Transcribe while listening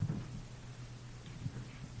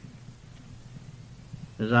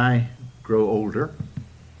As I grow older,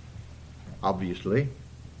 obviously,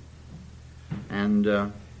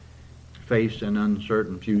 and face an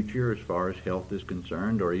uncertain future as far as health is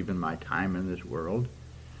concerned, or even my time in this world,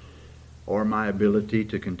 or my ability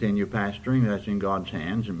to continue pastoring, that's in God's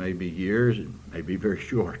hands. It may be years, it may be very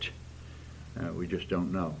short. We just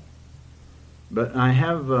don't know. But I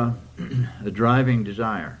have a driving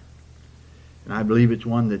desire, and I believe it's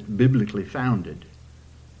one that's biblically founded,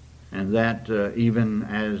 and that even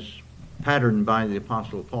as patterned by the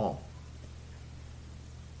Apostle Paul.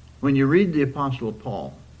 When you read the Apostle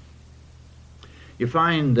Paul, you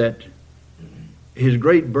find that his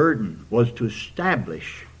great burden was to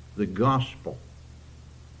establish the gospel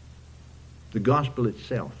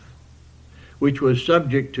itself, which was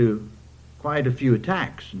subject to quite a few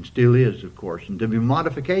attacks, and still is, of course, and to be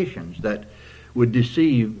modifications that would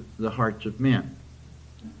deceive the hearts of men.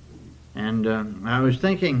 And I was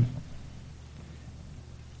thinking,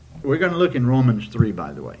 we're going to look in Romans 3,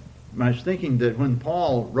 by the way. I was thinking that when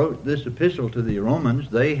Paul wrote this epistle to the Romans,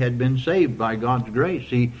 they had been saved by God's grace.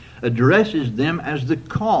 He addresses them as the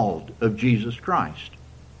called of Jesus Christ.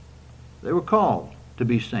 They were called to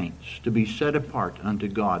be saints, to be set apart unto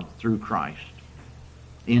God through Christ,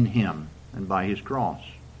 in Him and by His cross.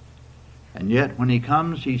 And yet when He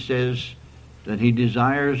comes, He says that He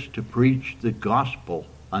desires to preach the gospel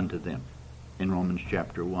unto them in Romans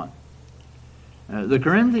chapter 1. The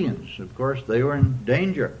Corinthians, of course, they were in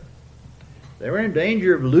danger. They were in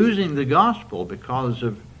danger of losing the gospel because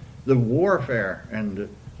of the warfare and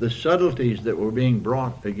the subtleties that were being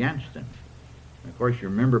brought against them. Of course, you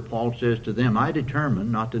remember Paul says to them, I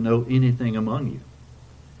determined not to know anything among you,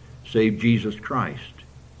 save Jesus Christ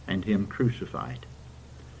and Him crucified.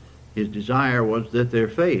 His desire was that their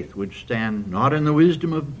faith would stand not in the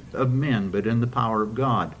wisdom of men, but in the power of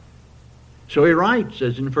God. So he writes,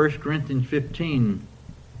 as in 1 Corinthians 15,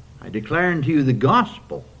 I declare unto you the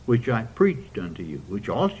gospel which I preached unto you, which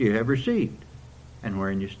also you have received, and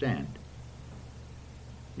wherein you stand.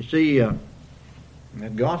 You see, the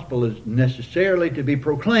gospel is necessarily to be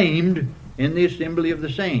proclaimed in the assembly of the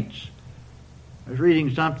saints. I was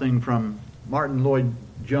reading something from Martin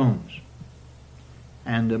Lloyd-Jones.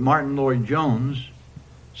 And Martin Lloyd-Jones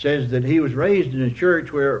says that he was raised in a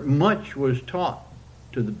church where much was taught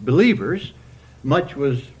to the believers, much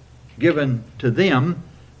was given to them,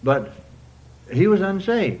 but he was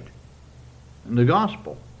unsaved. And the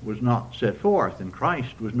gospel was not set forth, and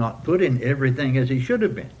Christ was not put in everything as He should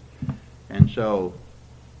have been. And so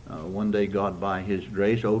one day God, by His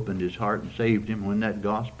grace, opened his heart and saved him when that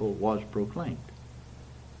gospel was proclaimed.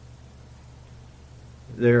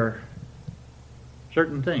 There are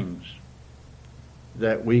certain things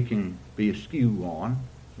that we can be askew on,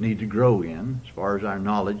 need to grow in, as far as our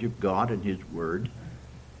knowledge of God and His Word.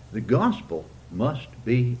 The gospel must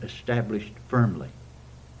be established firmly.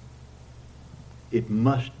 It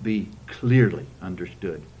must be clearly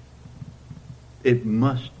understood. It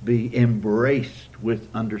must be embraced with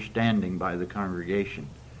understanding by the congregation,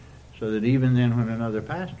 so that even then when another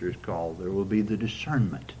pastor is called, there will be the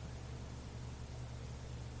discernment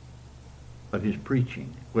of his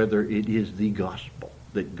preaching, whether it is the gospel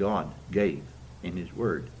that God gave in His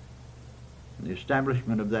Word. And the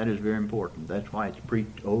establishment of that is very important. That's why it's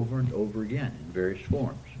preached over and over again in various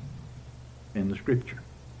forms in the Scripture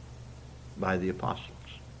by the apostles.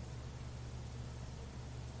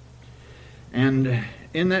 And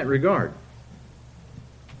in that regard,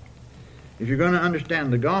 if you're going to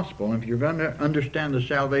understand the gospel, and if you're going to understand the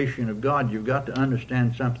salvation of God, you've got to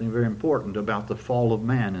understand something very important about the fall of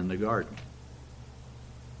man in the garden.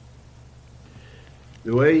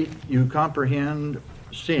 The way you comprehend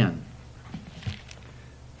sin,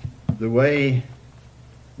 the way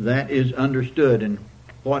that is understood and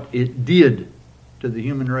what it did to the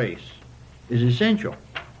human race is essential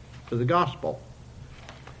to the gospel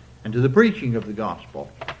and to the preaching of the gospel.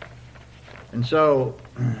 And so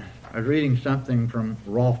I was reading something from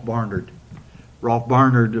Rolf Barnard. Rolf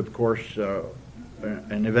Barnard, of course,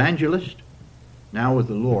 an evangelist, now with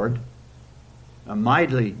the Lord,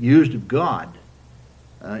 mightily used of God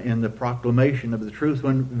in the proclamation of the truth,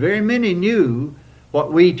 when very many knew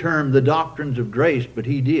what we term the doctrines of grace, but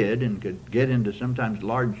he did, and could get into sometimes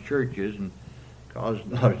large churches and cause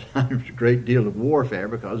a lot of times a great deal of warfare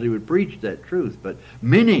because he would preach that truth. But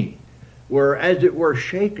many were, as it were,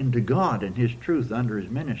 shaken to God and His truth under his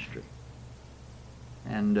ministry.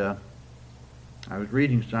 And I was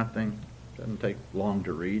reading something, doesn't take long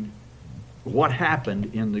to read, what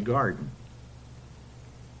happened in the garden.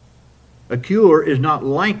 A cure is not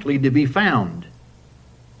likely to be found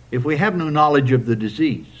if we have no knowledge of the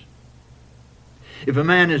disease. If a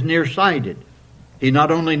man is nearsighted, He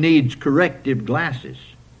not only needs corrective glasses,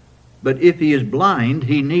 but if he is blind,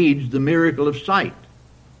 he needs the miracle of sight.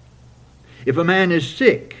 If a man is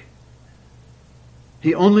sick,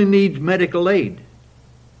 he only needs medical aid.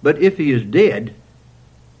 But if he is dead,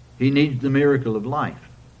 he needs the miracle of life.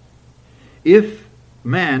 If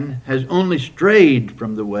man has only strayed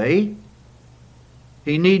from the way,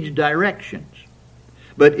 he needs directions.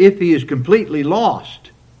 But if he is completely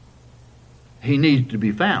lost, he needs to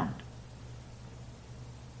be found.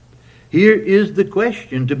 Here is the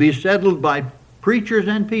question to be settled by preachers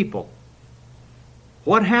and people.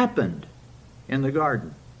 What happened in the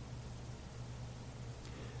garden?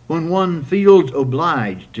 When one feels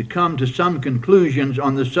obliged to come to some conclusions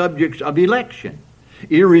on the subjects of election,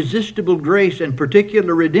 irresistible grace, and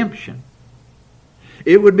particular redemption,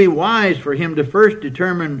 it would be wise for him to first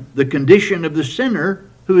determine the condition of the sinner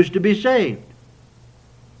who is to be saved.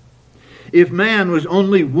 If man was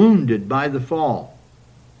only wounded by the fall,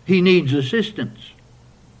 he needs assistance.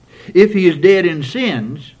 If he is dead in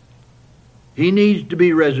sins, he needs to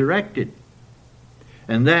be resurrected,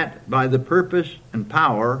 and that by the purpose and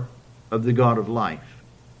power of the God of life.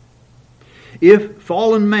 If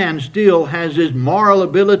fallen man still has his moral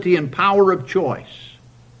ability and power of choice,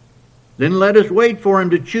 then let us wait for him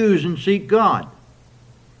to choose and seek God.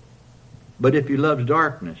 But if he loves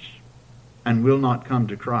darkness and will not come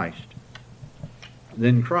to Christ,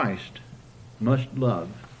 then Christ must love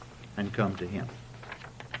and come to him.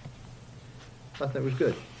 I thought that was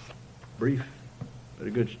good. Brief, but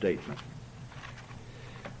a good statement.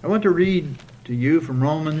 I want to read to you from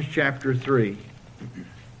Romans chapter 3,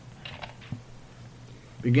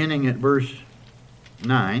 beginning at verse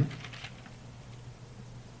 9.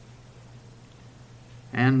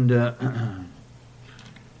 And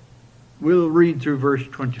we'll read through verse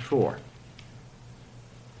 24.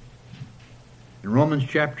 In Romans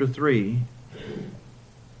chapter 3,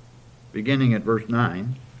 beginning at verse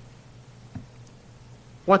 9,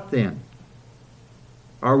 what then?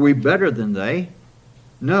 Are we better than they?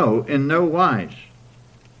 No, in no wise.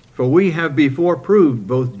 For we have before proved,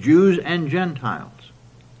 both Jews and Gentiles,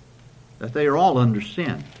 that they are all under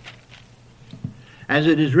sin. As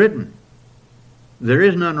it is written, there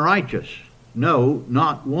is none righteous, no,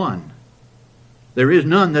 not one. There is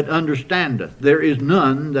none that understandeth. There is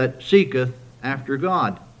none that seeketh after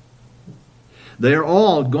God. They are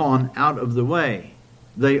all gone out of the way.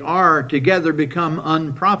 They are together become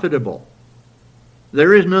unprofitable.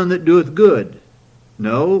 There is none that doeth good.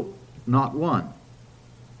 No, not one.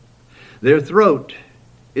 Their throat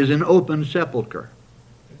is an open sepulchre.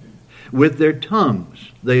 With their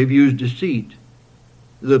tongues they have used deceit.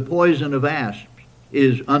 The poison of asps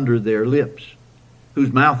is under their lips,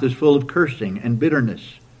 whose mouth is full of cursing and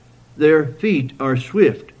bitterness. Their feet are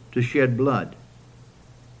swift to shed blood.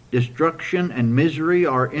 Destruction and misery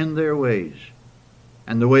are in their ways,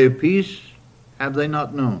 and the way of peace have they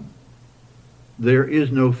not known. There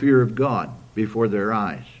is no fear of God before their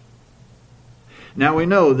eyes. Now we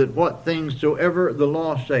know that what things soever the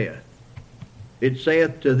law saith, it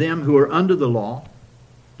saith to them who are under the law,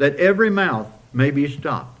 that every mouth may be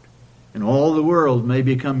stopped, and all the world may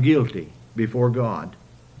become guilty before God.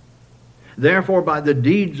 Therefore by the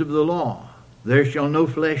deeds of the law there shall no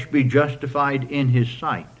flesh be justified in his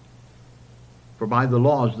sight, for by the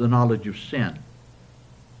law is the knowledge of sin.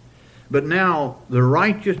 But now the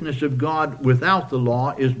righteousness of God without the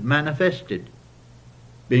law is manifested,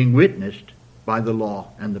 being witnessed by the law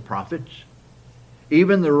and the prophets,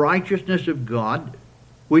 even the righteousness of God,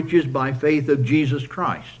 which is by faith of Jesus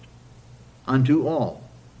Christ, unto all,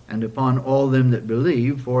 and upon all them that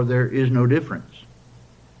believe, for there is no difference.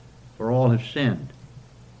 For all have sinned,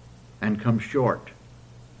 and come short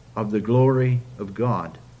of the glory of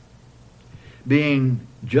God, being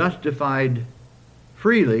justified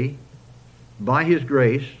freely by his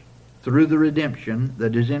grace through the redemption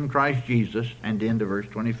that is in Christ Jesus, and into verse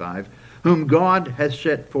 25, whom God hath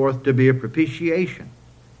set forth to be a propitiation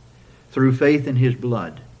through faith in his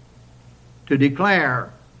blood, to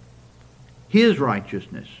declare his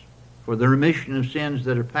righteousness for the remission of sins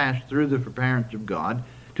that are passed through the forbearance of God,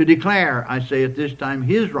 to declare, I say at this time,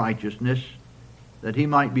 his righteousness, that he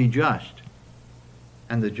might be just,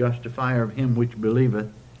 and the justifier of him which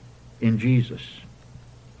believeth in Jesus.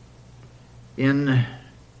 In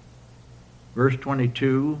verse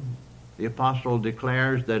 22, the apostle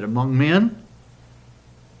declares that among men,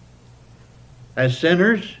 as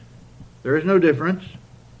sinners, there is no difference,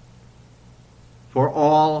 for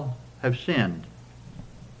all have sinned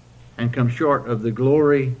and come short of the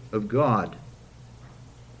glory of God,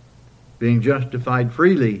 being justified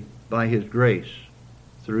freely by his grace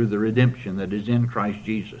through the redemption that is in Christ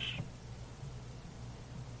Jesus.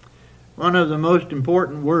 One of the most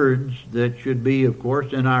important words that should be, of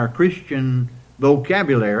course, in our Christian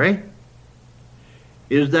vocabulary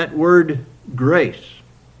is that word grace.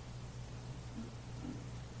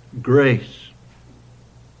 Grace.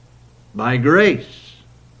 By grace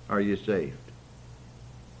are you saved.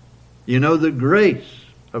 You know the grace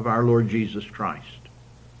of our Lord Jesus Christ.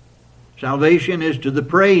 Salvation is to the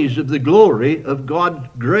praise of the glory of God's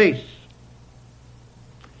grace.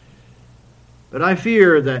 But I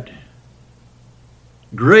fear that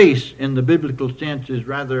grace in the biblical sense is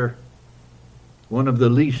rather one of the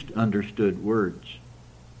least understood words.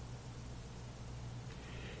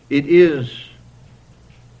 It is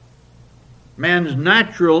man's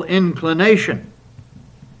natural inclination,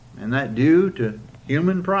 and that due to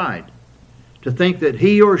human pride, to think that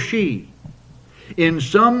he or she in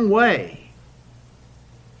some way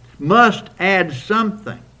must add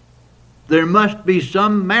something. There must be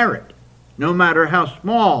some merit, no matter how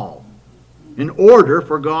small, in order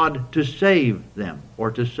for God to save them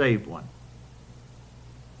or to save one.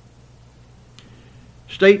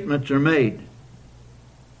 Statements are made.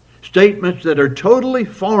 Statements that are totally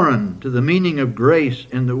foreign to the meaning of grace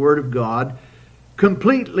in the Word of God,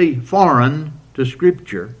 completely foreign to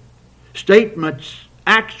Scripture. Statements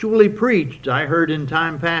actually preached, I heard in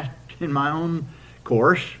time past in my own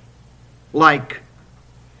course, like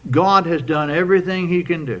God has done everything He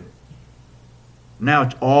can do. Now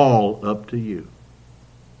it's all up to you.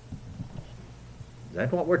 Is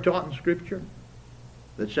that what we're taught in Scripture?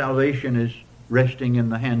 That salvation is resting in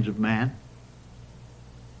the hands of man?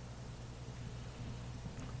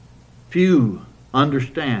 Few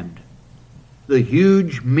understand the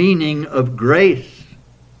huge meaning of grace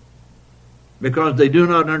because they do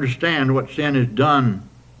not understand what sin has done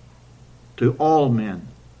to all men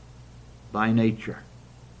by nature.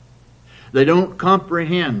 They don't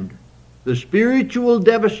comprehend the spiritual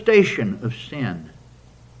devastation of sin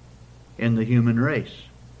in the human race.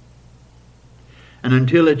 And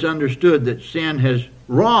until it's understood that sin has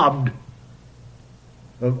robbed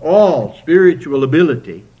of all spiritual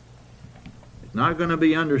ability, it's not going to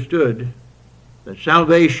be understood that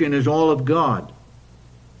salvation is all of God,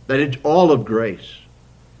 that it's all of grace,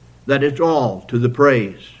 that it's all to the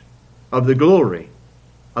praise of the glory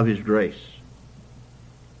of His grace.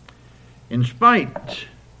 In spite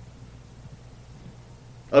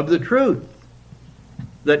of the truth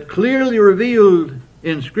that clearly revealed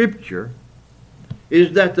in Scripture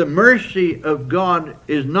is that the mercy of God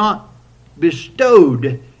is not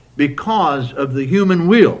bestowed because of the human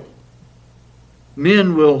will.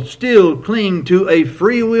 Men will still cling to a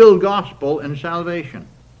free will gospel and salvation.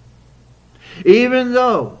 Even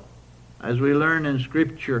though, as we learn in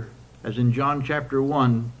Scripture, as in John chapter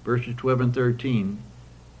 1, verses 12 and 13,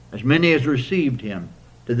 as many as received Him,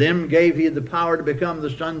 to them gave He the power to become the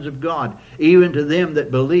sons of God, even to them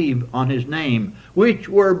that believe on His name, which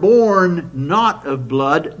were born not of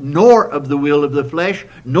blood, nor of the will of the flesh,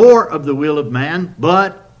 nor of the will of man,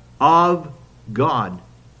 but of God.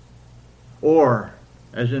 Or,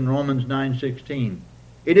 as in Romans 9:16,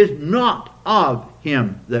 it is not of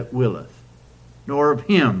him that willeth, nor of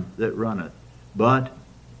him that runneth, but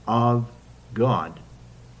of God.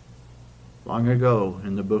 Long ago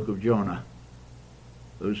in the book of Jonah,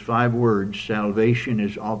 those 5 words, salvation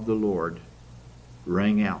is of the Lord,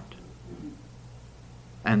 rang out.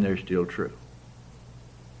 And they're still true.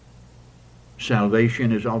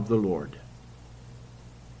 Salvation is of the Lord.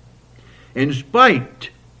 In spite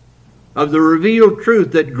of the revealed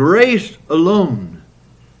truth that grace alone,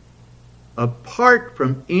 apart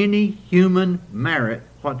from any human merit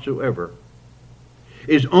whatsoever,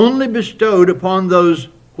 is only bestowed upon those,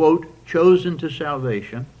 quote, chosen to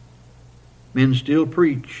salvation, men still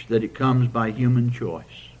preach that it comes by human choice.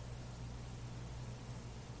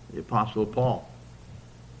 The Apostle Paul,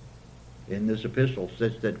 in this epistle,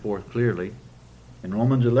 sets that forth clearly. In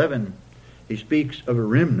Romans 11, he speaks of a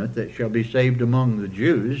remnant that shall be saved among the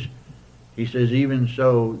Jews. He says, even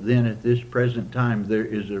so, then at this present time there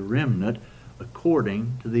is a remnant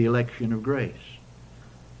according to the election of grace.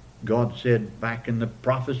 God said back in the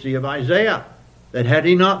prophecy of Isaiah that had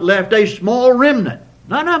He not left a small remnant,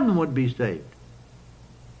 none of them would be saved.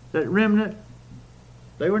 That remnant,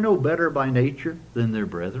 they were no better by nature than their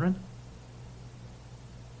brethren.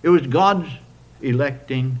 It was God's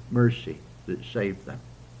electing mercy that saved them.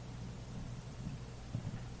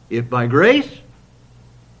 If by grace,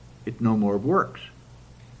 it's no more of works.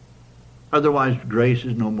 Otherwise, grace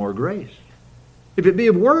is no more grace. If it be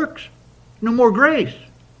of works, no more grace.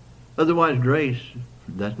 Otherwise, grace,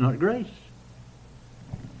 that's not grace.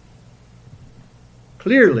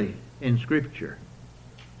 Clearly in Scripture,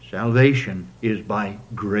 Salvation is by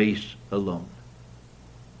grace alone.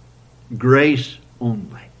 Grace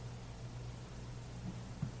only.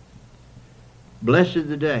 Blessed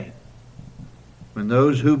the day when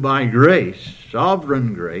those who by grace,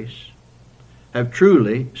 sovereign grace, have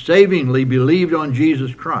truly, savingly believed on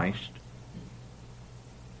Jesus Christ,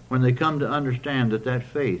 when they come to understand that that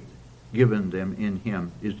faith given them in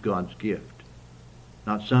Him is God's gift,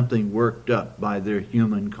 not something worked up by their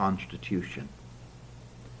human constitution.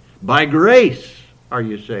 By grace are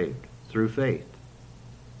you saved, through faith,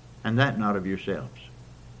 and that not of yourselves.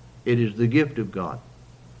 It is the gift of God,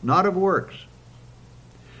 not of works,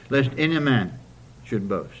 lest any man should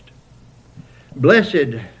boast.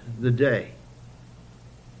 Blessed the day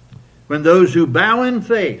when those who bow in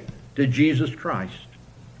faith to Jesus Christ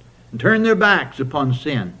and turn their backs upon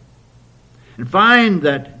sin and find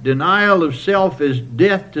that denial of self is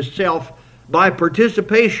death to self by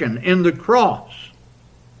participation in the cross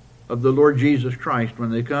of the Lord Jesus Christ,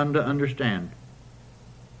 when they come to understand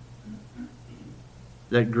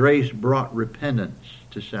that grace brought repentance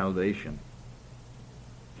to salvation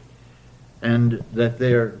and that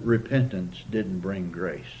their repentance didn't bring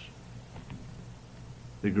grace.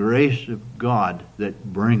 The grace of God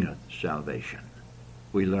that bringeth salvation,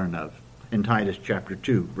 we learn of in Titus chapter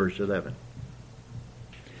 2, verse 11.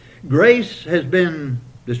 Grace has been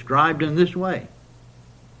described in this way.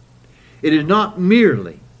 It is not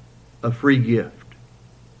merely a free gift,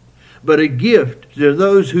 but a gift to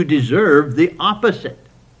those who deserve the opposite,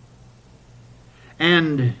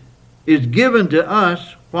 and is given to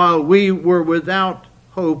us while we were without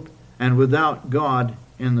hope and without God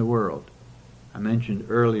in the world. I mentioned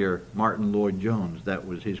earlier Martin Lloyd-Jones. That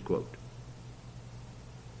was his quote.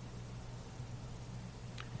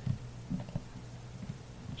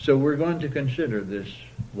 So we're going to consider this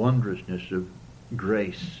wondrousness of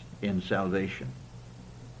grace in salvation.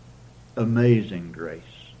 Amazing grace.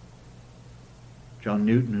 John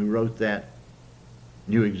Newton, who wrote that,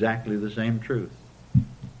 knew exactly the same truth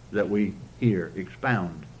that we hear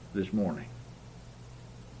expound this morning.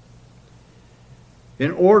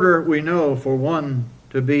 In order, we know, for one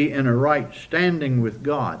to be in a right standing with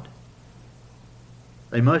God,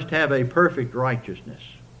 they must have a perfect righteousness.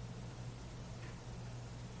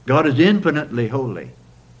 God is infinitely holy,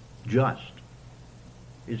 just.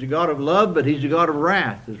 He's a God of love, but He's a God of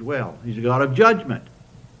wrath as well. He's a God of judgment,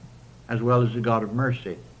 as well as a God of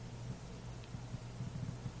mercy.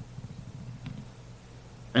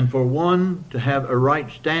 And for one to have a right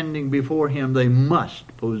standing before Him, they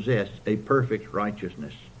must possess a perfect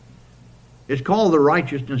righteousness. It's called the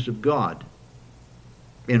righteousness of God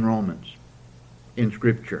in Romans, in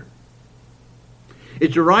Scripture.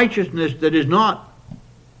 It's a righteousness that is not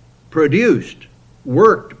produced,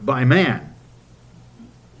 worked by man.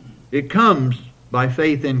 It comes by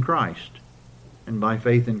faith in Christ, and by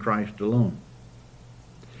faith in Christ alone.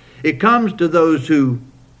 It comes to those who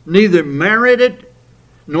neither merit it,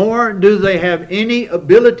 nor do they have any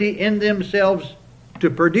ability in themselves to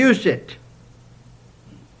produce it.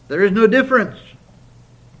 There is no difference.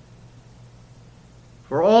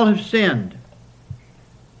 For all have sinned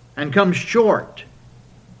and come short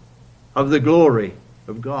of the glory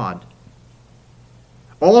of God.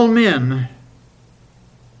 All men,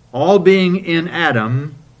 all being in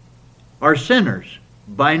Adam, are sinners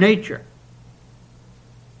by nature,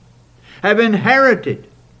 have inherited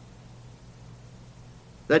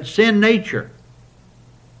that sin nature.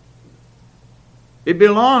 It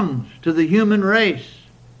belongs to the human race.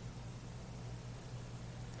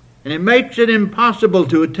 And it makes it impossible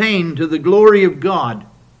to attain to the glory of God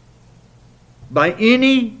by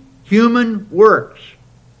any human works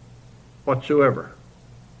whatsoever.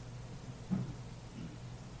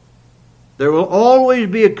 There will always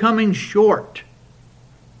be a coming short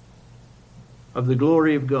of the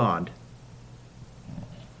glory of God.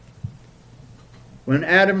 When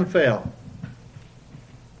Adam fell,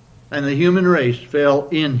 and the human race fell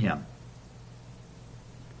in him,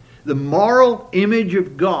 the moral image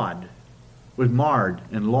of God was marred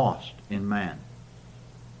and lost in man.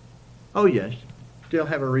 Oh yes, still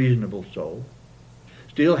have a reasonable soul,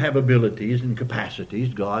 still have abilities and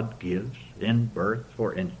capacities God gives in birth,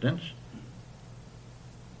 for instance.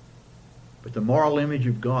 But the moral image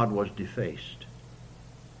of God was defaced.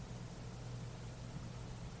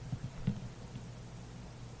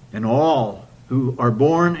 And all who are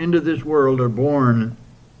born into this world are born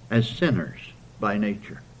as sinners by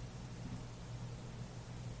nature.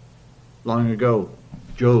 Long ago,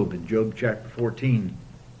 Job, in Job chapter 14,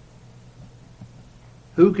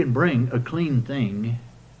 who can bring a clean thing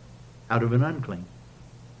out of an unclean?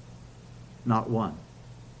 Not one.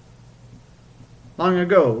 Long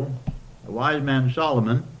ago, the wise man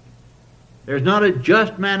Solomon, there's not a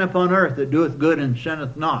just man upon earth that doeth good and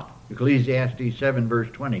sinneth not. Ecclesiastes 7 verse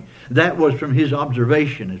 20. That was from his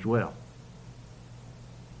observation as well.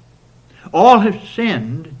 All have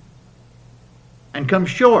sinned and come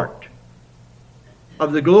short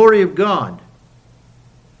of the glory of God.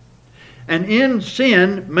 And in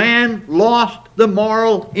sin, man lost the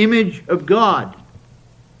moral image of God.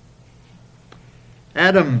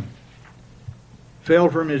 Adam fell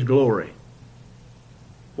from his glory.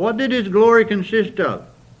 What did his glory consist of?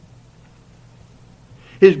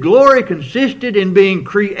 His glory consisted in being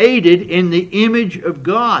created in the image of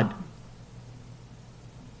God.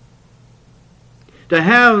 To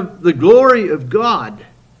have the glory of God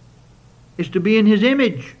is to be in His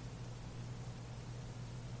image.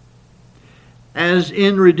 As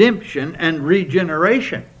in redemption and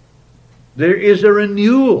regeneration, there is a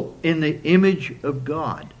renewal in the image of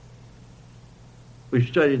God. We've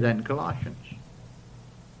studied that in Colossians.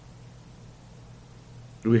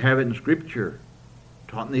 We have it in Scripture,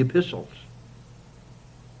 taught in the epistles.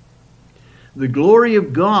 The glory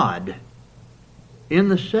of God in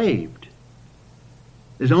the saved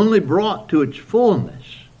is only brought to its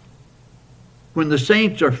fullness when the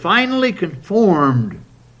saints are finally conformed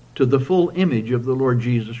to the full image of the Lord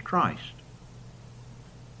Jesus Christ.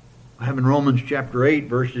 We have in Romans chapter 8,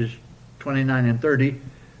 verses 29 and 30,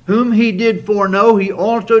 whom He did foreknow, He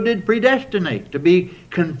also did predestinate to be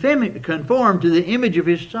conformed to the image of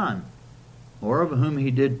His Son. Moreover, whom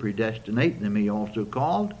He did predestinate, them He also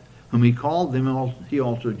called. Whom He called, them He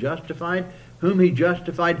also justified. Whom He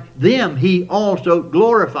justified, them He also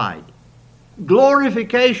glorified.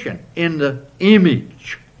 Glorification in the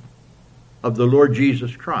image of the Lord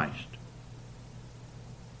Jesus Christ.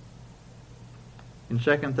 In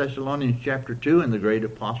 2 Thessalonians chapter 2, in the great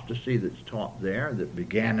apostasy that's taught there, that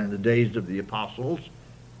began in the days of the apostles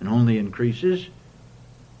and only increases,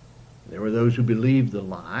 there were those who believed the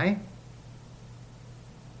lie.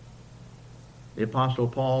 The Apostle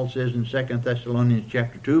Paul says in 2 Thessalonians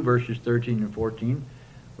chapter 2, verses 13 and 14,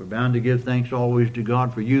 we're bound to give thanks always to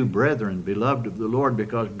God for you, brethren, beloved of the Lord,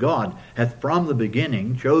 because God hath from the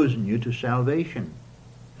beginning chosen you to salvation,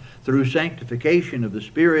 through sanctification of the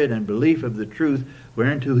Spirit and belief of the truth,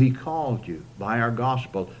 whereunto He called you by our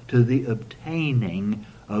gospel, to the obtaining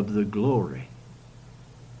of the glory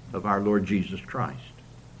of our Lord Jesus Christ.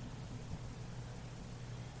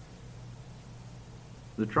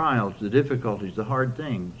 The trials, the difficulties, the hard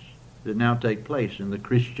things that now take place in the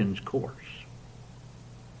Christian's course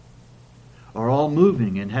are all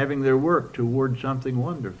moving and having their work toward something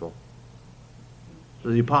wonderful. So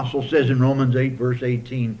the apostle says in Romans 8, verse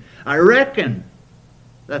 18, I reckon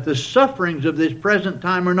that the sufferings of this present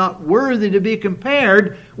time are not worthy to be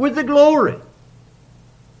compared with the glory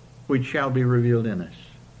which shall be revealed in us.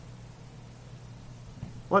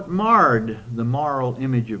 What marred the moral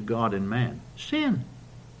image of God in man? Sin.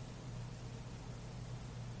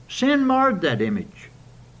 Sin marred that image,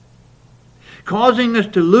 causing us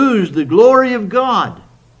to lose the glory of God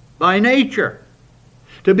by nature,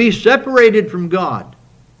 to be separated from God,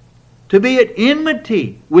 to be at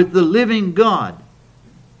enmity with the living God,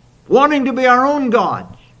 wanting to be our own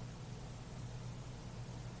gods,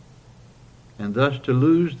 and thus to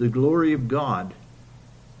lose the glory of God,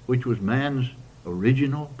 which was man's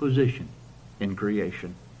original position in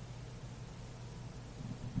creation.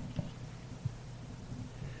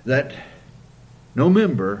 That no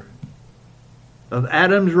member of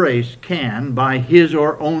Adam's race can, by his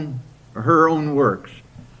or her own works,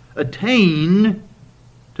 attain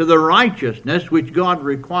to the righteousness which God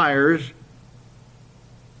requires,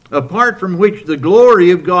 apart from which the glory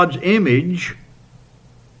of God's image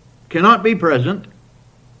cannot be present,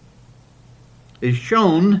 is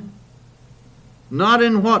shown not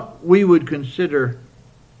in what we would consider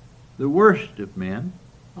the worst of men.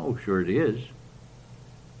 Oh, sure it is.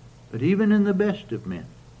 But even in the best of men.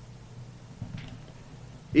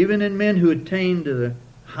 Even in men who attain to the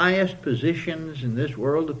highest positions in this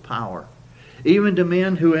world of power. Even to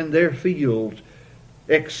men who in their fields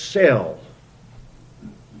excel.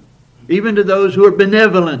 Even to those who are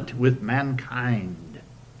benevolent with mankind.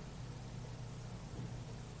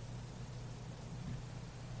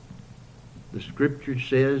 The Scripture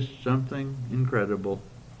says something incredible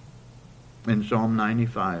in Psalm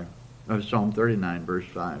 39, verse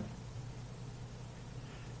 5.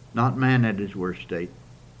 Not man at his worst state.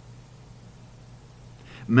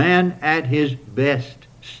 Man at his best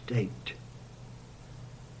state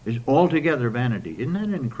is altogether vanity. Isn't that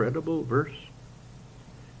an incredible verse?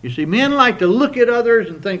 You see, men like to look at others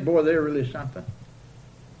and think, boy, they're really something.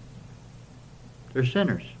 They're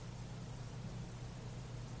sinners.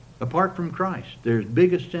 Apart from Christ, they're as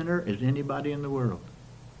big a sinner as anybody in the world.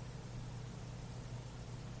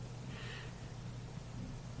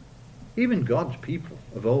 Even God's people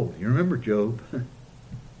of old. You remember Job?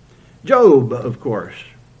 Job, of course.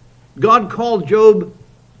 God called Job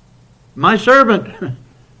my servant.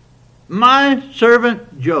 My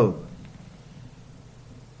servant Job.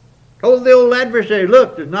 Told the old adversary,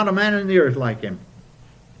 look, there's not a man in the earth like him.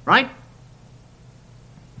 Right?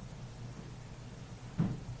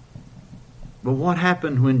 But what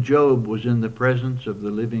happened when Job was in the presence of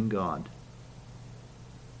the living God?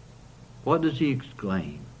 What does he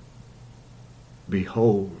exclaim?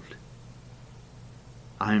 Behold,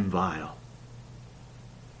 I am vile.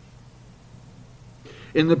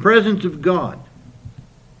 In the presence of God,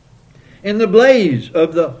 in the blaze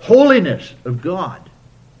of the holiness of God.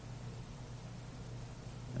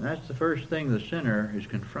 And that's the first thing the sinner is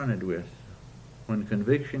confronted with. When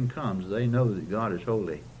conviction comes, they know that God is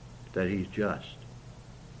holy, that He's just,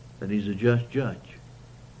 that He's a just judge.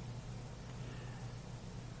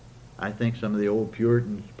 I think some of the old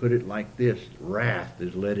Puritans put it like this: wrath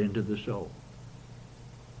is let into the soul.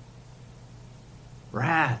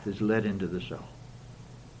 Wrath is let into the soul.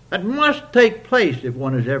 That must take place if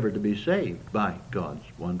one is ever to be saved by God's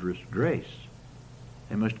wondrous grace.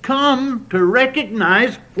 They must come to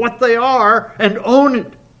recognize what they are and own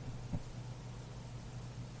it.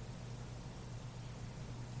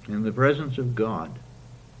 In the presence of God,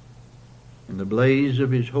 in the blaze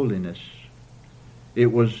of His holiness,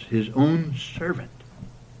 it was His own servant,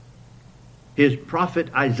 His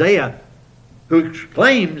prophet Isaiah, who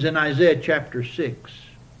exclaims in Isaiah chapter 6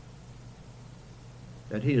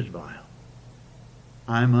 that he is vile.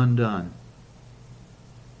 I'm undone.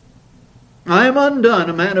 I am undone,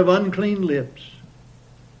 a man of unclean lips.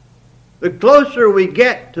 The closer we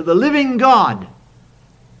get to the living God,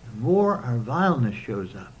 the more our vileness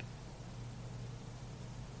shows up.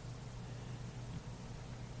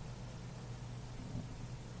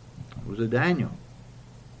 It was a Daniel.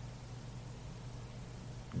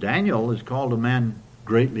 Daniel is called a man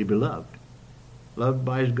greatly beloved, loved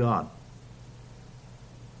by his God.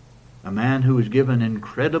 A man who was given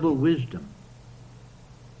incredible wisdom.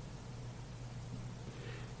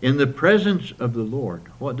 In the presence of the Lord,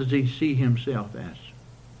 what does he see himself as?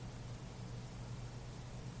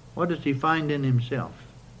 What does he find in himself?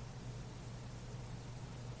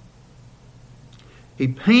 He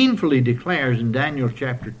painfully declares in Daniel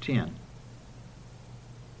chapter 10,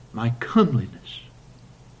 my comeliness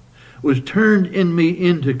was turned in me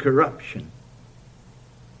into corruption,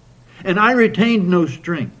 and I retained no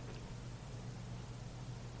strength.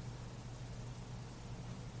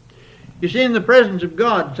 You see, in the presence of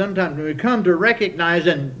God, sometimes when we come to recognize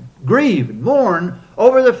and grieve and mourn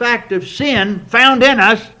over the fact of sin found in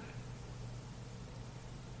us,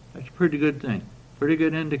 that's a pretty good thing, pretty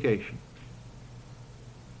good indication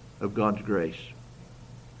of God's grace.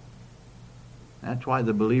 That's why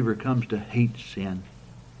the believer comes to hate sin,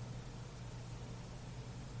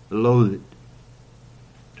 loathe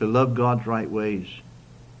it, to love God's right ways,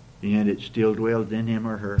 and yet it still dwells in him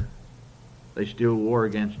or her. They still war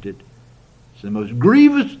against it. It's the most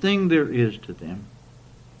grievous thing there is to them.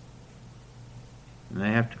 And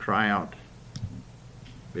they have to cry out,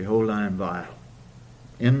 behold, I am vile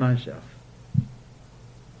in myself.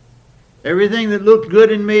 Everything that looked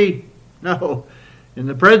good in me, no, in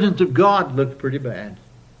the presence of God looked pretty bad.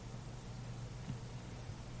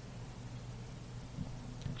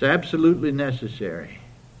 It's absolutely necessary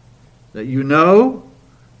that you know,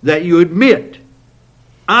 that you admit,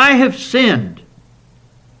 I have sinned.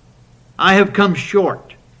 I have come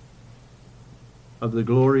short of the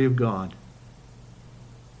glory of God.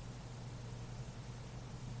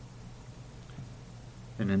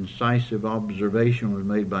 An incisive observation was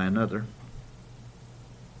made by another.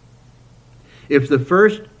 If the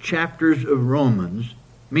first chapters of Romans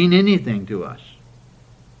mean anything to us,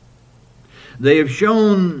 they have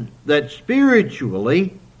shown that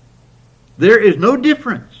spiritually there is no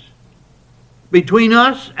difference between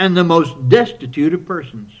us and the most destitute of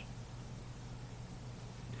persons.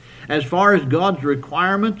 As far as God's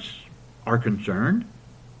requirements are concerned,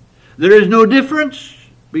 there is no difference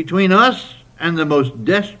between us and the most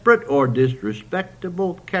desperate or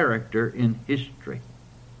disrespectable character in history.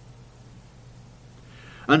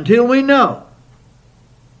 Until we know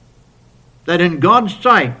that in God's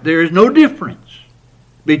sight there is no difference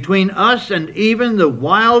between us and even the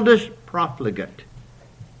wildest profligate,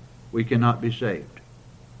 we cannot be saved.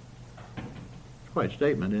 It's quite a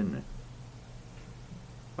statement, isn't it?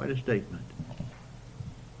 Quite a statement.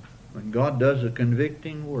 When God does a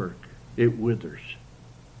convicting work, it withers.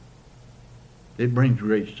 It brings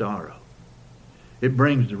great sorrow. It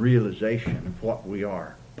brings the realization of what we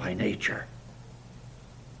are by nature.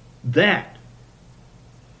 That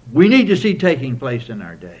we need to see taking place in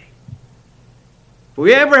our day. If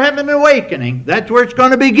we ever have an awakening, that's where it's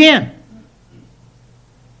going to begin.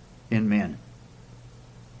 In men.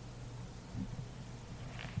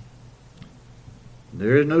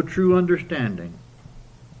 There is no true understanding.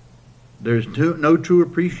 There's no true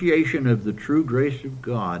appreciation of the true grace of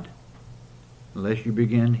God unless you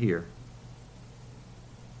begin here.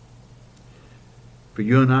 For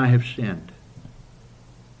you and I have sinned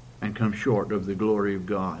and come short of the glory of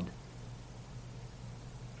God.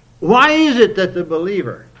 Why is it that the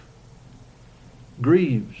believer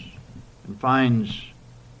grieves and finds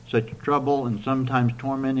such trouble and sometimes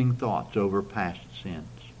tormenting thoughts over past sins?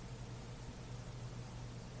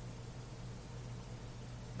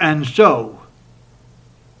 And so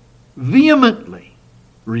vehemently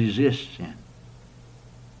resists sin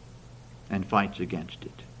and fights against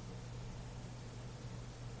it.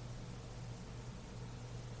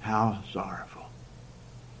 How sorrowful.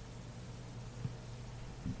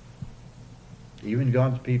 Even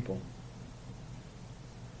God's people,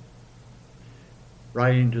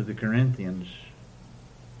 writing to the Corinthians,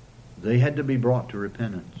 they had to be brought to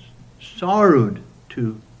repentance, sorrowed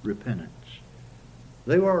to repentance.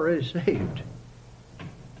 They were already saved.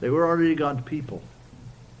 They were already God's people.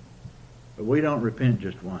 But we don't repent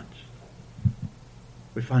just once.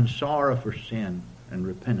 We find sorrow for sin and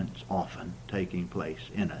repentance often taking place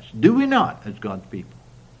in us. Do we not, as God's people,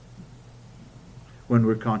 when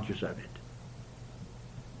we're conscious of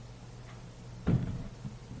it?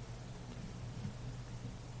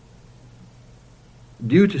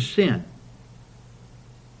 Due to sin,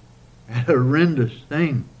 a horrendous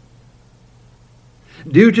thing.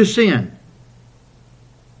 Due to sin,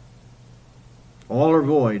 all are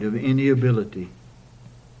void of any ability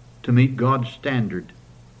to meet God's standard,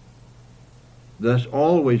 thus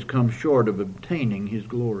always come short of obtaining His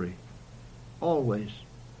glory. Always.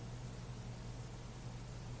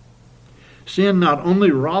 Sin not only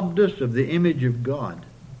robbed us of the image of God,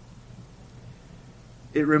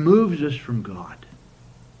 it removes us from God.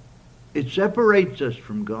 It separates us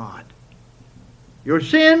from God. Your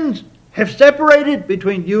sins have separated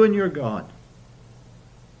between you and your God.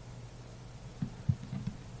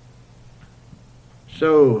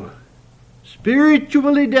 So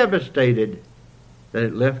spiritually devastated that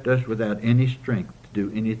it left us without any strength to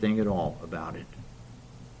do anything at all about it.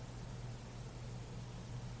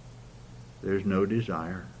 There's no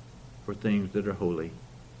desire for things that are holy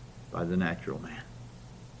by the natural man.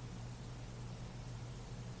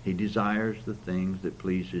 He desires the things that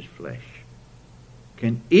please his flesh.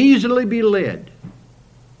 Can easily be led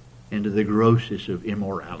into the grossest of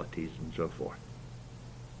immoralities and so forth.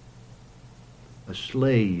 A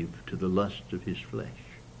slave to the lust of his flesh.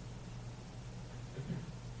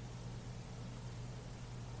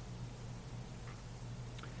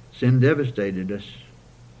 Sin devastated us.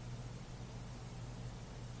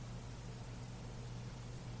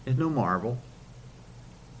 It's no marvel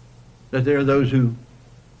that there are those who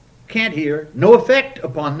can't hear, no effect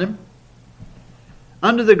upon them,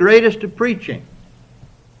 under the greatest of preaching.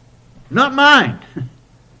 Not mine,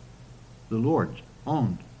 the Lord's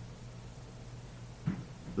own.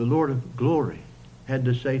 The Lord of glory had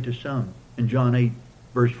to say to some in John 8,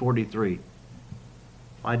 verse 43,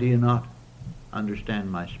 why do you not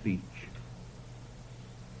understand my speech?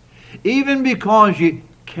 Even because you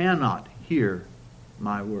cannot hear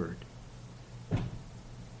my word.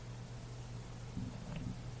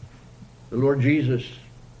 The Lord Jesus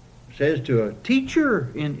says to a teacher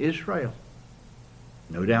in Israel,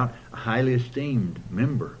 no doubt a highly esteemed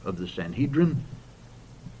member of the Sanhedrin,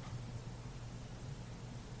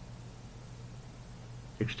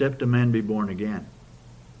 except a man be born again,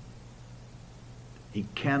 he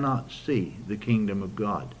cannot see the kingdom of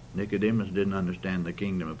God. Nicodemus didn't understand the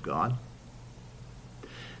kingdom of God.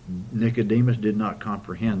 Nicodemus did not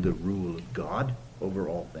comprehend the rule of God over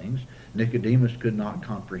all things. Nicodemus could not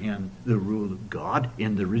comprehend the rule of God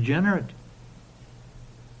in the regenerate,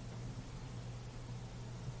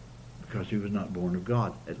 because he was not born of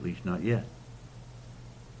God, at least not yet.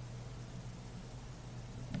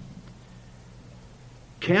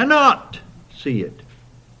 Cannot see it.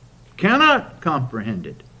 Cannot comprehend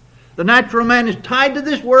it. The natural man is tied to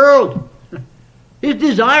this world. His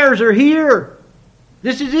desires are here.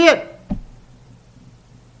 This is it.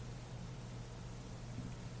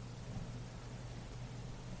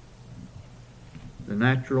 The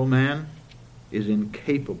natural man is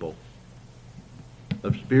incapable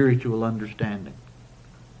of spiritual understanding.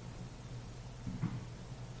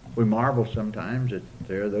 We marvel sometimes that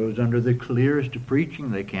there are those under the clearest of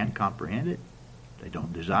preaching, they can't comprehend it. They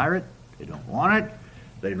don't desire it. They don't want it.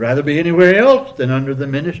 They'd rather be anywhere else than under the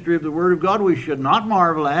ministry of the Word of God. We should not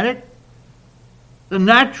marvel at it. The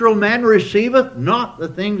natural man receiveth not the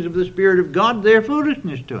things of the Spirit of God. They are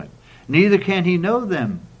foolishness to him. Neither can he know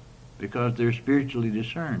them, because they're spiritually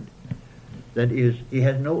discerned. That is, he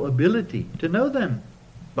has no ability to know them.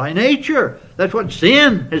 By nature, that's what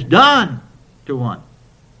sin has done to one.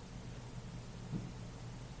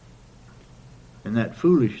 And that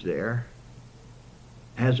foolish there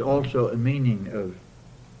has also a meaning of,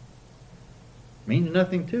 means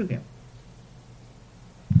nothing to him.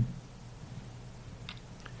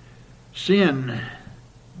 Sin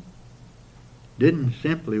didn't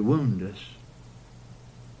simply wound us.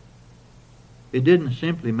 It didn't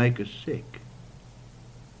simply make us sick.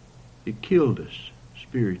 It killed us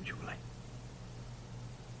spiritually.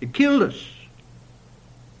 It killed us.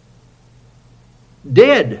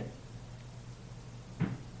 Dead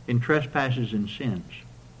in trespasses and sins,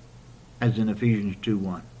 as in Ephesians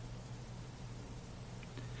 2:1.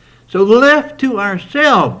 So left to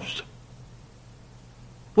ourselves,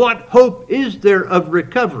 what hope is there of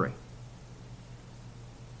recovery?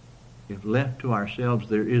 If left to ourselves,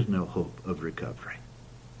 there is no hope of recovery.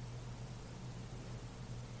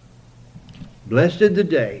 Blessed the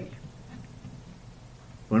day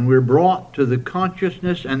when we're brought to the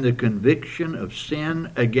consciousness and the conviction of sin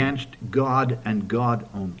against God and God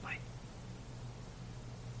only.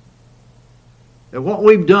 That what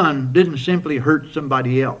we've done didn't simply hurt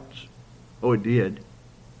somebody else. Oh, it did.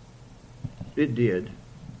 It did.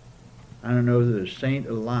 I don't know that a saint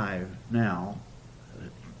alive now,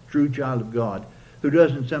 a true child of God, who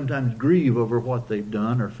doesn't sometimes grieve over what they've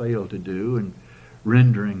done or failed to do and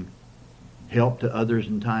rendering help to others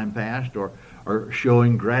in time past, or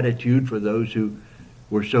showing gratitude for those who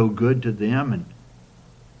were so good to them and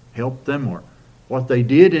helped them, or what they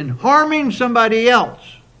did in harming somebody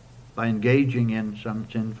else by engaging in some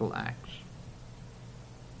sinful acts.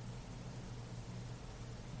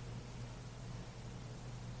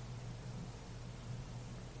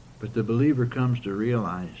 But the believer comes to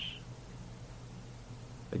realize,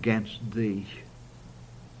 against thee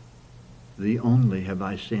only have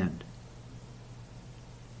I sinned,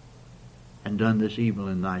 and done this evil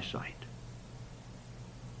in thy sight.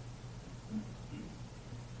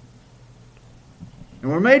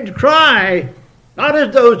 And we're made to cry, not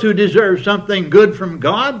as those who deserve something good from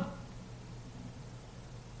God,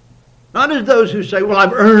 not as those who say, well,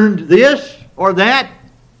 I've earned this or that.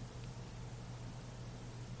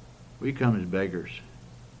 We come as beggars.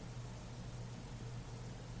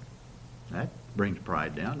 That brings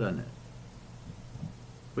pride down, doesn't it?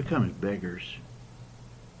 We come as beggars.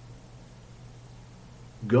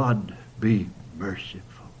 God be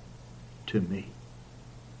merciful to me,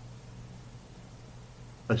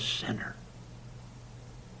 a sinner.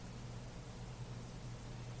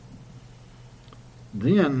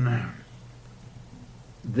 Then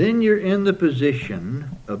you're in the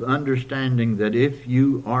position of understanding that if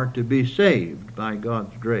you are to be saved by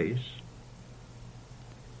God's grace,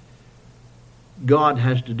 God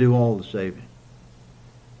has to do all the saving.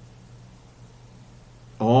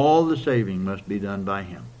 All the saving must be done by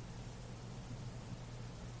Him.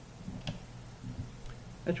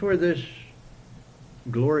 That's where this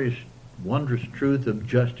glorious, wondrous truth of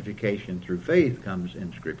justification through faith comes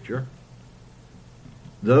in Scripture.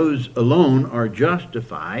 Those alone are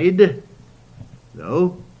justified,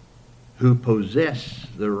 though, who possess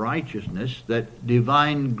the righteousness that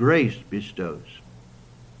divine grace bestows.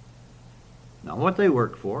 Not what they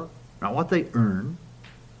work for, not what they earn,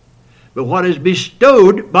 but what is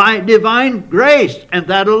bestowed by divine grace, and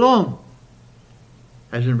that alone.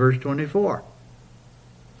 As in verse 24.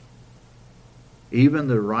 Even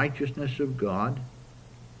the righteousness of God,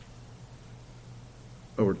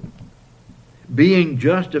 or being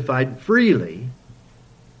justified freely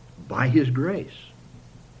by His grace,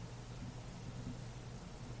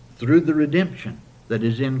 through the redemption that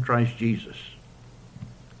is in Christ Jesus.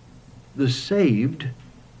 The saved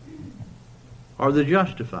are the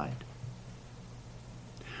justified.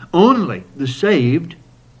 Only the saved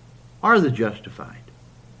are the justified.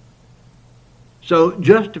 So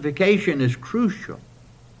justification is crucial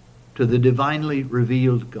to the divinely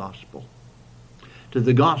revealed gospel, to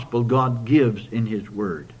the gospel God gives in His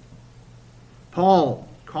Word. Paul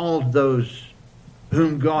called those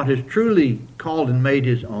whom God has truly called and made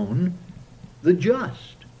His own the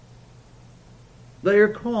just. They are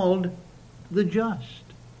called the just.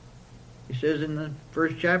 He says in the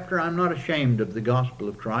first chapter, I'm not ashamed of the gospel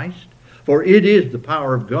of Christ, For it is the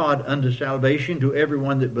power of God unto salvation to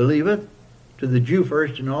everyone that believeth, to the Jew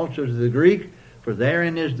first and also to the Greek. For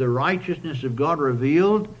therein is the righteousness of God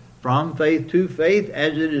revealed from faith to faith,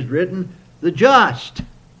 as it is written, the just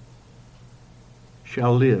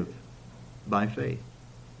shall live by faith.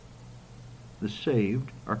 The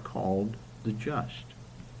saved are called the just.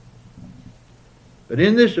 But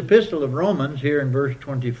in this epistle of Romans, here in verse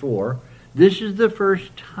 24, this is the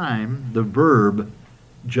first time the verb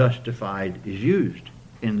justified is used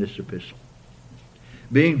in this epistle.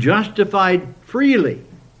 Being justified freely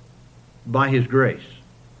by His grace.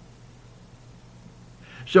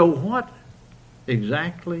 So what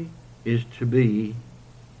exactly is to be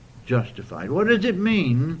justified? What does it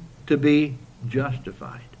mean to be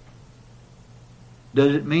justified?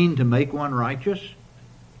 Does it mean to make one righteous?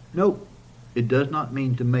 No, it does not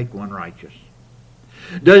mean to make one righteous.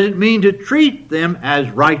 Does it mean to treat them as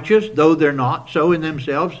righteous, though they're not so in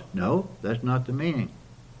themselves? No, that's not the meaning.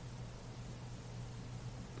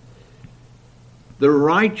 The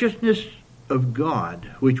righteousness of God,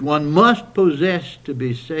 which one must possess to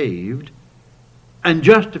be saved, and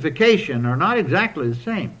justification are not exactly the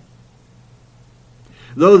same.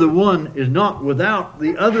 Though the one is not without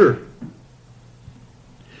the other.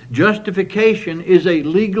 Justification is a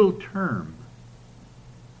legal term.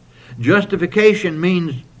 Justification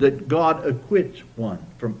means that God acquits one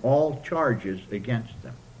from all charges against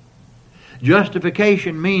them.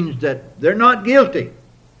 Justification means that they're not guilty.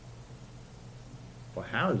 Well,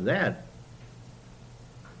 how is that?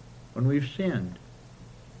 When we've sinned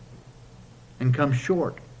and come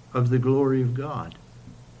short of the glory of God.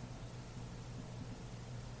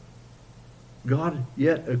 God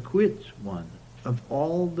yet acquits one of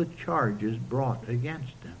all the charges brought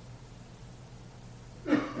against them.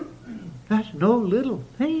 That's no little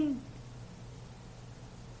thing.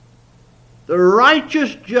 The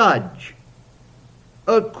righteous judge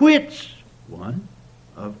acquits one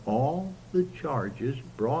of all the charges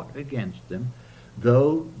brought against them,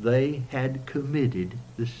 though they had committed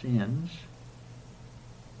the sins.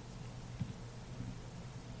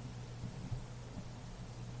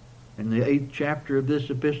 In the 8th chapter of this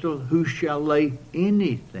epistle, who shall lay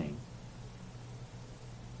anything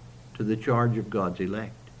to the charge of God's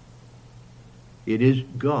elect? It is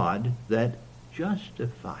God that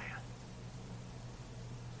justifieth.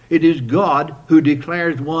 It is God who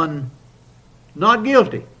declares one not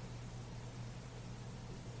guilty.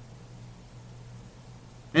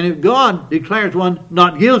 And if God declares one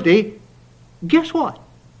not guilty, guess what?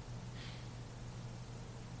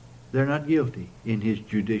 They're not guilty in His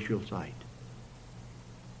judicial sight.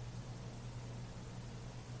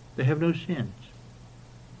 They have no sins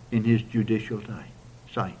in His judicial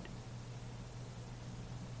sight.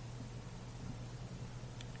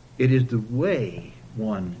 It is the way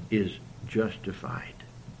one is justified.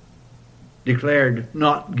 Declared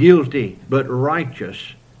not guilty, but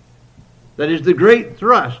righteous. That is the great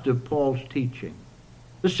thrust of Paul's teaching.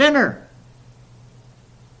 The sinner.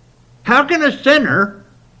 How can a sinner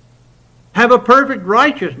have a perfect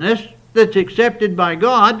righteousness that's accepted by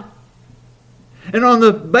God, and on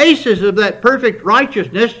the basis of that perfect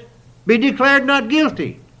righteousness be declared not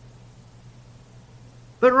guilty,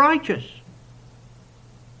 but righteous?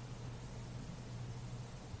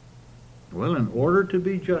 Well, in order to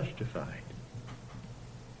be justified,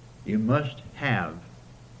 you must have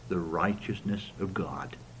the righteousness of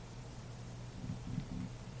God.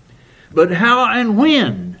 But how and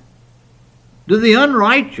when do the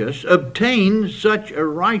unrighteous obtain such a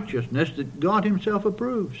righteousness that God Himself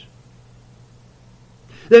approves?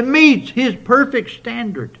 That meets His perfect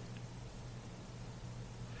standard?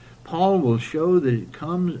 Paul will show that it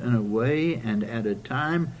comes in a way and at a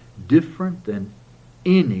time different than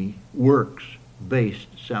any works-based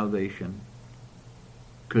salvation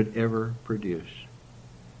could ever produce.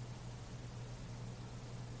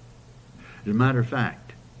 As a matter of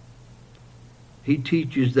fact, he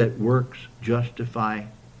teaches that works justify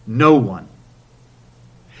no one.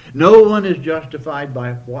 No one is justified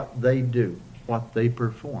by what they do, what they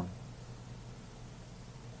perform.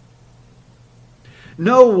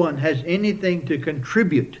 No one has anything to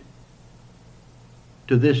contribute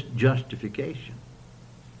to this justification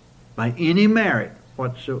by any merit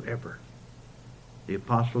whatsoever. The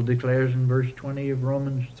apostle declares in verse 20 of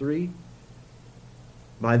Romans 3,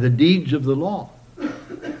 by the deeds of the law,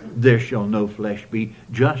 there shall no flesh be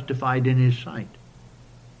justified in his sight.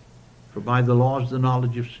 For by the law is the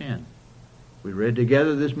knowledge of sin. We read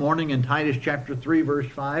together this morning in Titus chapter 3, verse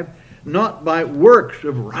 5, not by works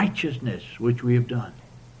of righteousness which we have done,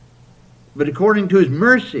 but according to His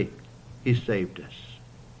mercy He saved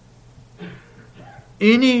us.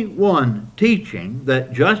 anyone teaching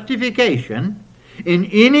that justification in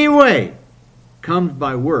any way comes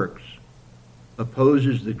by works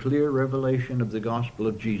opposes the clear revelation of the gospel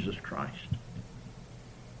of Jesus Christ.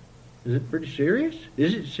 Is it pretty serious?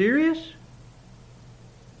 Is it serious?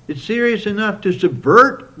 It's serious enough to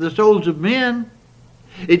subvert the souls of men.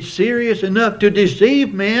 It's serious enough to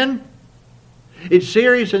deceive men. It's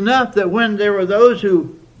serious enough that when there were those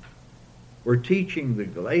who were teaching the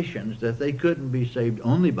Galatians that they couldn't be saved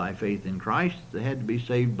only by faith in Christ, they had to be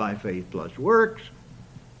saved by faith plus works,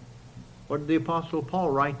 what did the Apostle Paul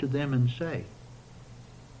write to them and say?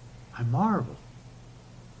 I marvel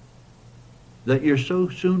that you're so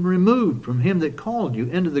soon removed from him that called you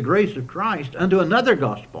into the grace of Christ unto another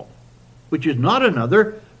gospel, which is not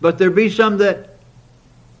another, but there be some that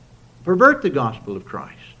pervert the gospel of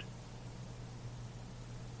Christ.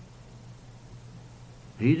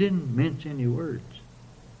 He didn't mince any words.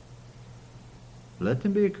 Let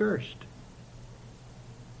them be accursed.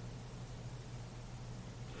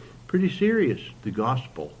 Pretty serious, the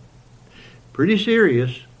gospel. Pretty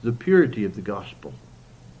serious, the purity of the gospel,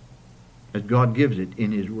 as God gives it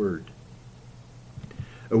in His Word.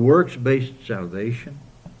 A works-based salvation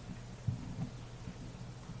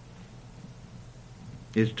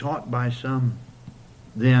is taught by some,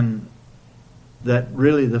 then, that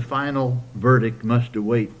really the final verdict must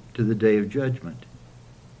await to the day of judgment.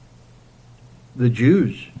 The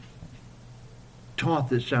Jews taught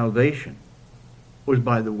that salvation was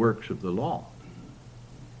by the works of the law,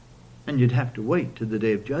 and you'd have to wait to the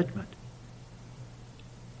day of judgment.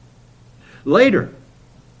 Later,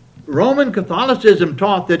 Roman Catholicism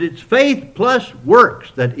taught that it's faith plus works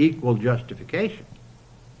that equal justification.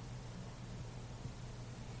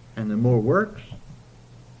 And the more works,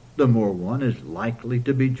 the more one is likely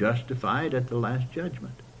to be justified at the last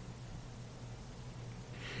judgment.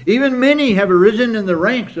 Even many have arisen in the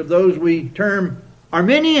ranks of those we term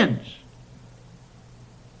Arminians,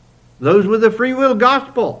 those with the free will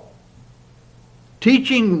gospel,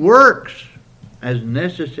 teaching works as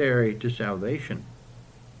necessary to salvation,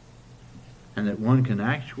 and that one can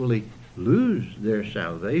actually lose their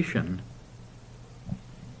salvation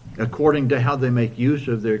according to how they make use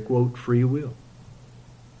of their, quote, free will.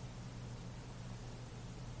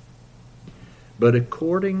 But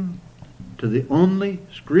according to the only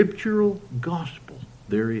scriptural gospel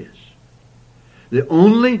there is, the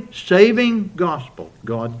only saving gospel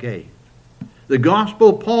God gave, the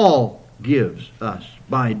gospel Paul gives us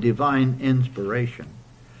by divine inspiration,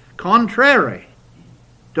 contrary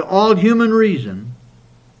to all human reason,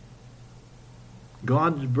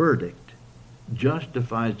 God's verdict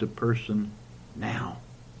justifies a person now.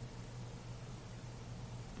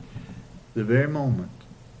 The very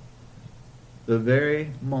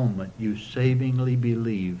moment you savingly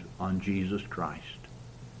believe on Jesus Christ,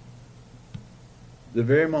 the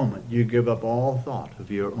very moment you give up all thought of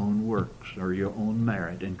your own works or your own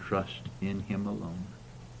merit and trust in Him alone,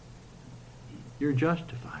 you're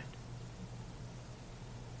justified.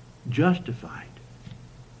 Justified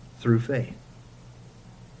through faith.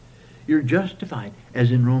 You're justified,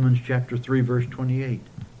 as in Romans chapter 3, verse 28.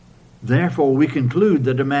 Therefore we conclude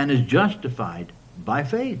that a man is justified by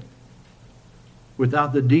faith,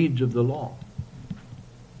 without the deeds of the law.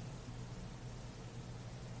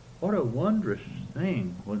 What a wondrous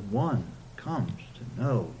thing when one comes to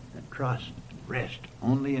know and trust and rest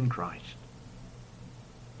only in Christ.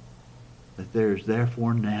 That there is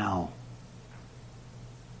therefore now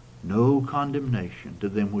no condemnation to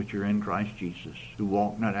them which are in Christ Jesus, who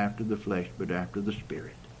walk not after the flesh, but after the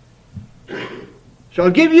Spirit. So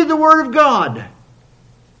I'll give you the Word of God,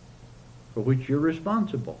 for which you're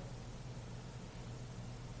responsible.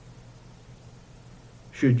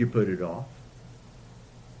 Should you put it off?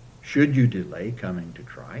 Should you delay coming to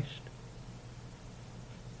Christ?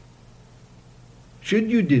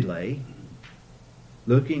 Should you delay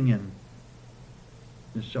looking in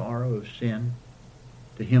the sorrow of sin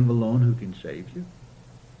to Him alone who can save you?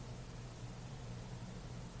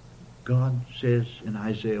 God says in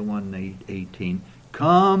Isaiah 1:18,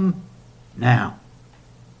 come now.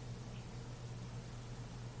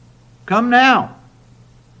 Come now.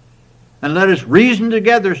 And let us reason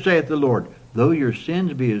together, saith the Lord. Though your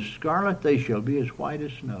sins be as scarlet, they shall be as white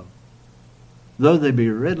as snow. Though they be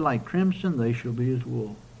red like crimson, they shall be as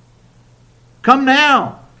wool. Come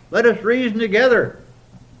now. Let us reason together.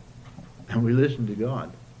 And we listen to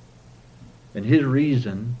God. And His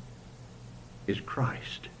reason is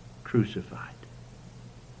Christ crucified.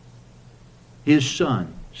 His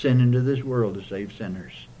Son sent into this world to save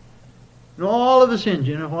sinners. And all of the sins,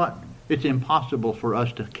 you know what? It's impossible for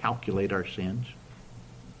us to calculate our sins.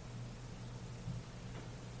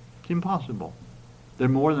 impossible. They're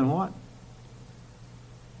more than what?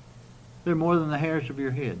 They're more than the hairs of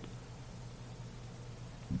your head.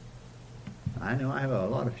 I know I have a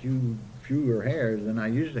lot of fewer hairs than I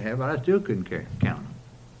used to have, but I still couldn't count them.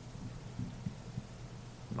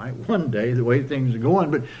 Might one day, the way things are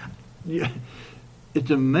going, but yeah,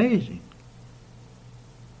 it's amazing.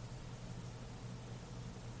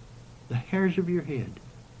 The hairs of your head.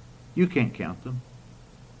 You can't count them.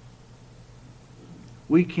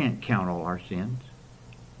 We can't count all our sins.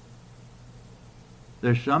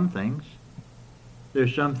 There's some things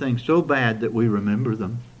so bad that we remember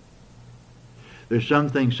them. There's some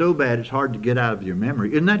things so bad it's hard to get out of your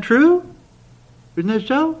memory. Isn't that true? Isn't that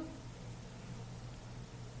so?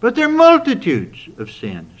 But there are multitudes of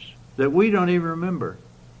sins that we don't even remember,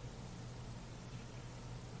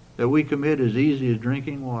 that we commit as easy as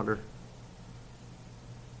drinking water.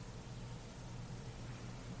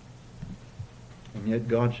 And yet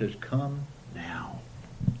God says, come now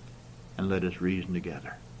and let us reason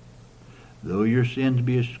together. Though your sins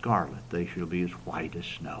be as scarlet, they shall be as white as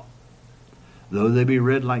snow. Though they be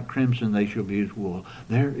red like crimson, they shall be as wool.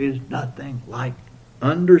 There is nothing like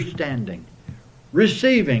understanding,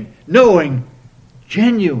 receiving, knowing,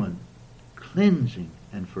 genuine cleansing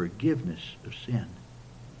and forgiveness of sin.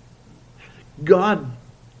 God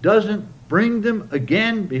doesn't bring them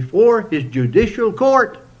again before his judicial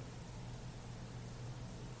court.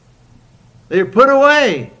 They are put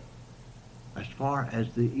away as far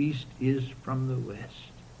as the east is from the west.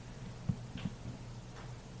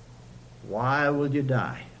 Why will you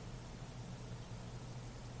die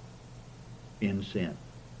in sin?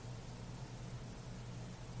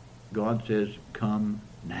 God says, come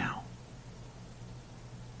now.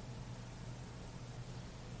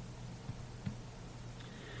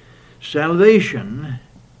 Salvation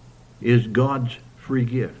is God's free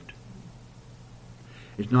gift.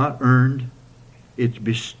 It's not earned, it's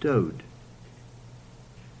bestowed.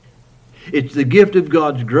 It's the gift of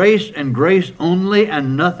God's grace and grace only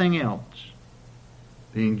and nothing else.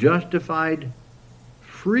 Being justified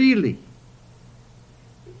freely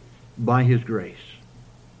by his grace.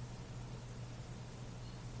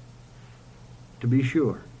 To be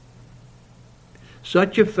sure,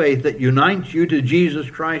 such a faith that unites you to Jesus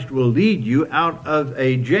Christ will lead you out of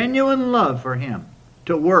a genuine love for him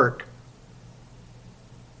to work.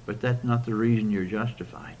 But that's not the reason you're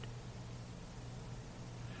justified.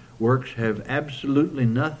 Works have absolutely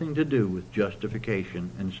nothing to do with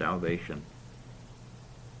justification and salvation.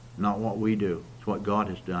 Not what we do. It's what God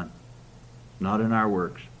has done. Not in our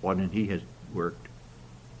works, what in he has worked.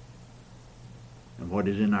 And what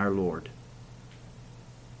is in our Lord.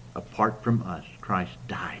 Apart from us, Christ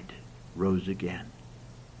died, rose again.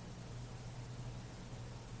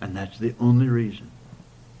 And that's the only reason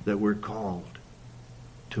that we're called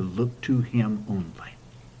to look to him only,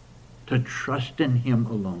 to trust in him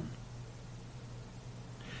alone.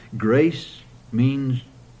 Grace means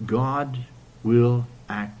God will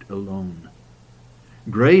act alone.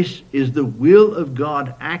 Grace is the will of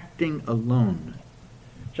God acting alone.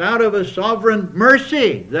 It's out of a sovereign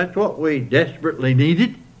mercy. That's what we desperately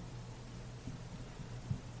needed.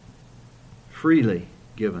 Freely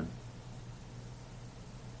given.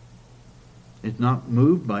 It's not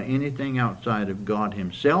moved by anything outside of God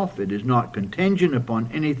himself. It is not contingent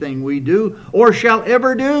upon anything we do or shall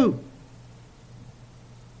ever do.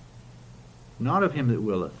 Not of him that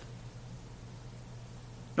willeth,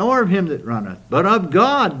 nor of him that runneth, but of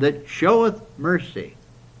God that showeth mercy.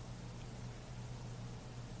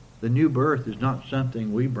 The new birth is not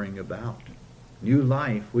something we bring about. New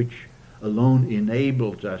life, which alone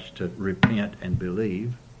enables us to repent and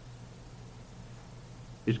believe,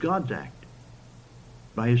 is God's act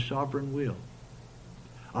by his sovereign will.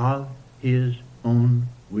 Of his own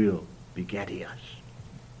will begat he us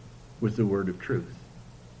with the word of truth.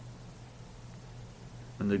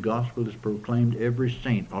 When the gospel is proclaimed, every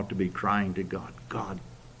saint ought to be crying to God, God,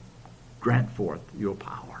 grant forth your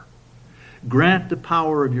power. Grant the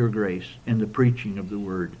power of your grace in the preaching of the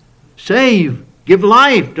word. Save, give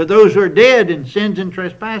life to those who are dead in sins and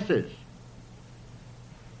trespasses.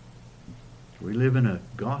 We live in a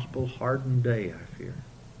gospel-hardened day, I fear,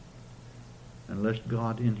 unless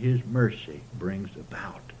God in his mercy brings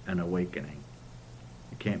about an awakening.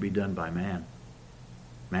 It can't be done by man.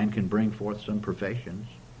 Man can bring forth some professions.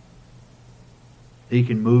 He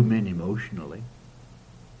can move men emotionally.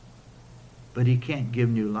 But he can't give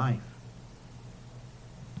new life.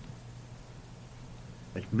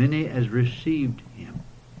 As many as received him,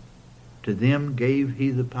 to them gave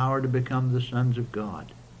he the power to become the sons of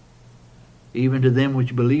God, even to them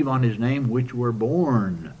which believe on his name, which were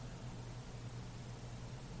born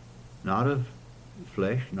not of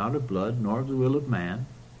flesh, not of blood, nor of the will of man,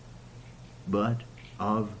 but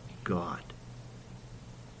of God.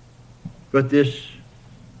 But this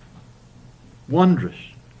wondrous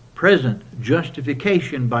present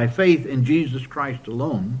justification by faith in Jesus Christ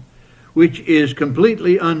alone, which is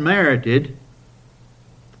completely unmerited,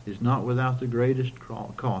 is not without the greatest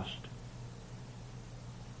cost.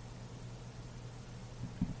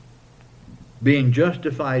 Being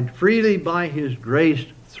justified freely by His grace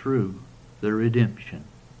through the redemption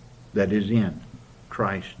that is in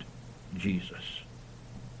Christ Jesus.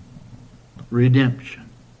 Redemption.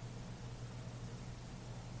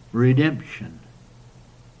 Redemption.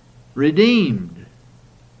 Redeemed.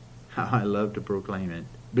 How I love to proclaim it.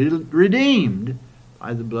 Redeemed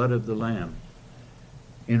by the blood of the Lamb.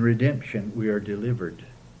 In redemption we are delivered.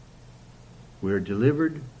 We are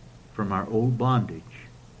delivered from our old bondage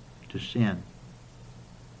to sin.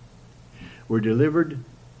 We're delivered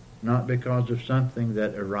not because of something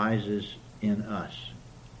that arises in us.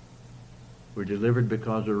 We're delivered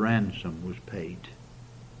because a ransom was paid.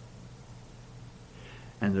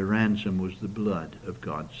 And the ransom was the blood of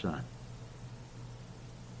God's Son.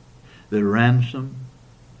 The ransom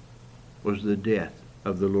was the death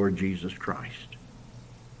of the Lord Jesus Christ.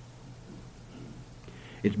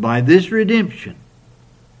 It's by this redemption,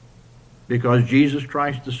 because Jesus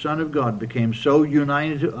Christ, the Son of God, became so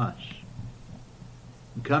united to us,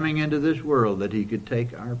 coming into this world, that He could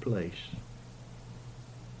take our place,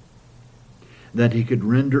 that He could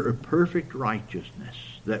render a perfect righteousness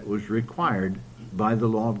that was required by the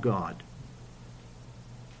law of God.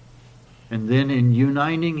 And then in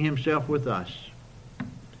uniting Himself with us,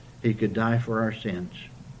 He could die for our sins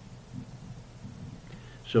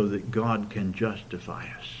so that God can justify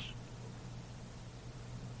us,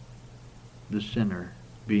 the sinner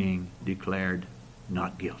being declared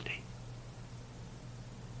not guilty,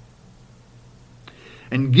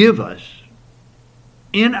 and give us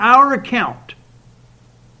in our account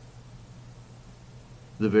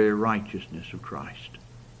the very righteousness of Christ.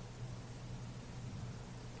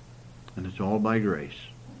 And it's all by grace.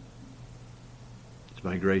 It's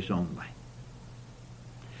by grace only.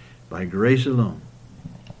 By grace alone.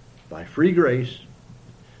 By free grace.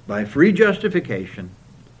 By free justification.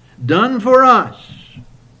 Done for us.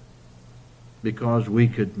 Because we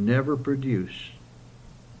could never produce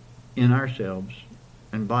in ourselves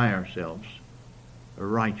and by ourselves a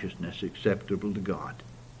righteousness acceptable to God.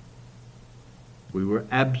 We were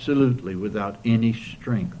absolutely without any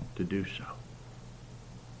strength to do so.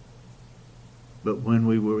 But when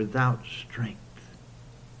we were without strength,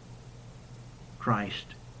 Christ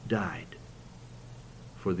died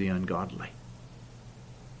for the ungodly.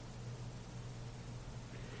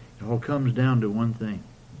 It all comes down to one thing.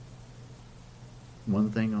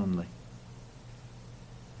 One thing only.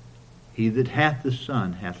 He that hath the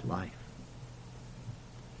Son hath life.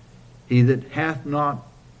 He that hath not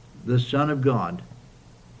the Son of God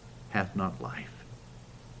hath not life.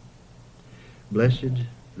 Blessed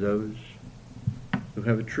those who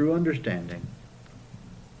have a true understanding,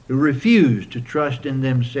 who refuse to trust in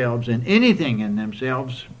themselves, in anything in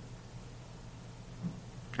themselves,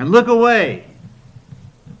 and look away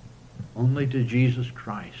only to Jesus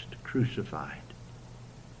Christ crucified,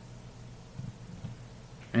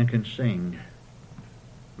 and can sing,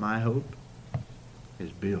 my hope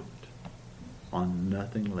is built on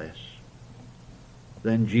nothing less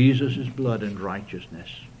than Jesus' blood and righteousness.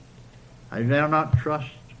 I dare not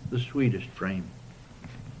trust the sweetest frame,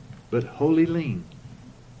 but wholly lean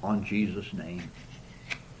on Jesus' name.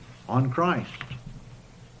 On Christ,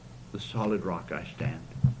 the solid rock I stand.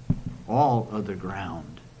 All other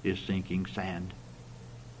ground is sinking sand.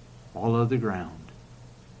 All other ground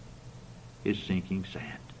is sinking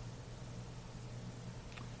sand.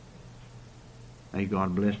 May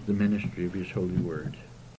God bless the ministry of His holy word.